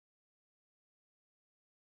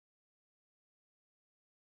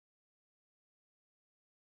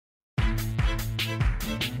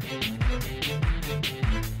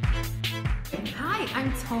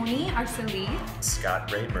Me, Arceli.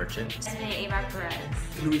 Scott Ray Merchant. Esme Ava Perez.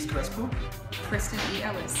 Luis Crespo. Kristen E.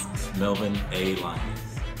 Ellis. Melvin A.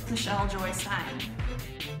 Lyons. Michelle Joy Stein.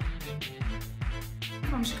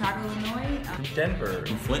 From Chicago, Illinois. From Denver.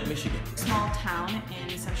 From Flint, Michigan. Small town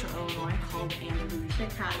in central Illinois called Anthology.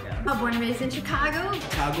 Chicago. Born and raised in Chicago.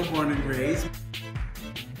 Chicago, born and raised.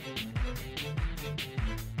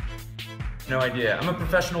 No idea. I'm a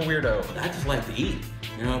professional weirdo. I just like to eat.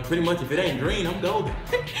 You know, pretty much if it ain't green, I'm golden.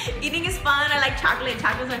 Eating is fun. I like chocolate.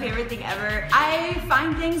 Chocolate's my favorite thing ever. I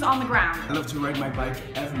find things on the ground. I love to ride my bike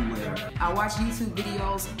everywhere. I watch YouTube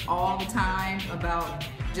videos all the time about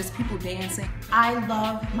just people dancing. I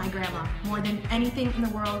love my grandma more than anything in the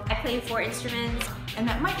world. I play 4 instruments. And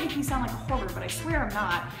that might make me sound like a hoarder, but I swear I'm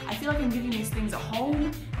not. I feel like I'm giving these things a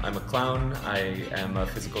home. I'm a clown. I am a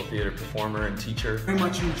physical theater performer and teacher. I very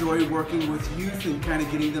much enjoy working with youth and kind of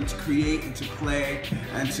getting them to create and to play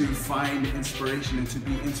and to find inspiration and to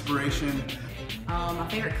be inspiration. My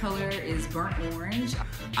favorite color is burnt orange.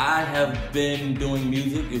 I have been doing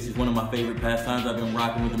music. This is one of my favorite pastimes. I've been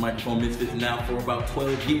rocking with the Microphone Misfits now for about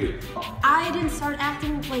 12 years. I didn't start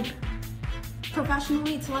acting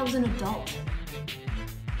professionally until I was an adult.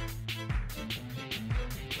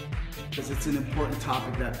 Because it's an important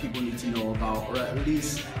topic that people need to know about, or at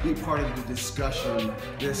least be part of the discussion,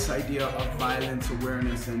 this idea of violence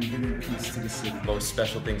awareness and bringing peace to the city. Most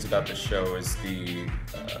special things about this show is the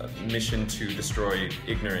mission to destroy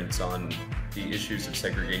ignorance on the issues of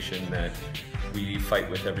segregation that we fight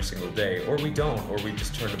with every single day, or we don't, or we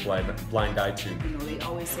just turn a blind eye to. You know, they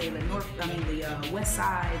always say the west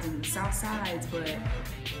sides and the south sides, but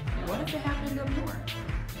what if it happened up north?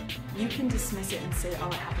 You can dismiss it and say, oh,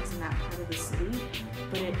 it happens in that part of the city,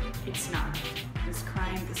 but it's not. This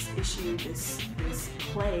crime, this issue, this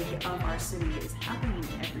plague of our city is happening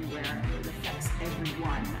everywhere, and it affects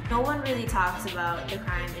everyone. No one really talks about the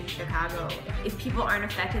crime in Chicago. If people aren't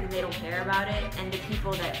affected, then they don't care about it, and the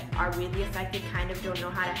people that are really affected kind of don't know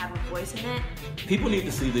how to have a voice in it. People need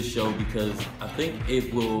to see this show because I think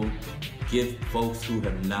it will give folks who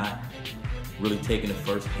have not really taken a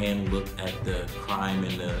first-hand look at the crime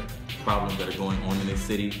and the problems that are going on in this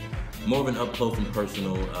city, more of an up-close and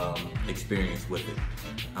personal experience with it.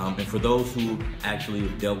 And for those who actually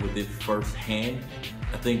have dealt with it firsthand,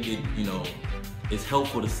 I think it's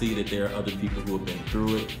helpful to see that there are other people who have been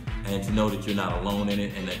through it, and to know that you're not alone in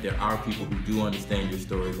it, and that there are people who do understand your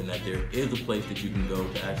stories, and that there is a place that you can go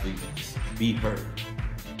to actually be heard.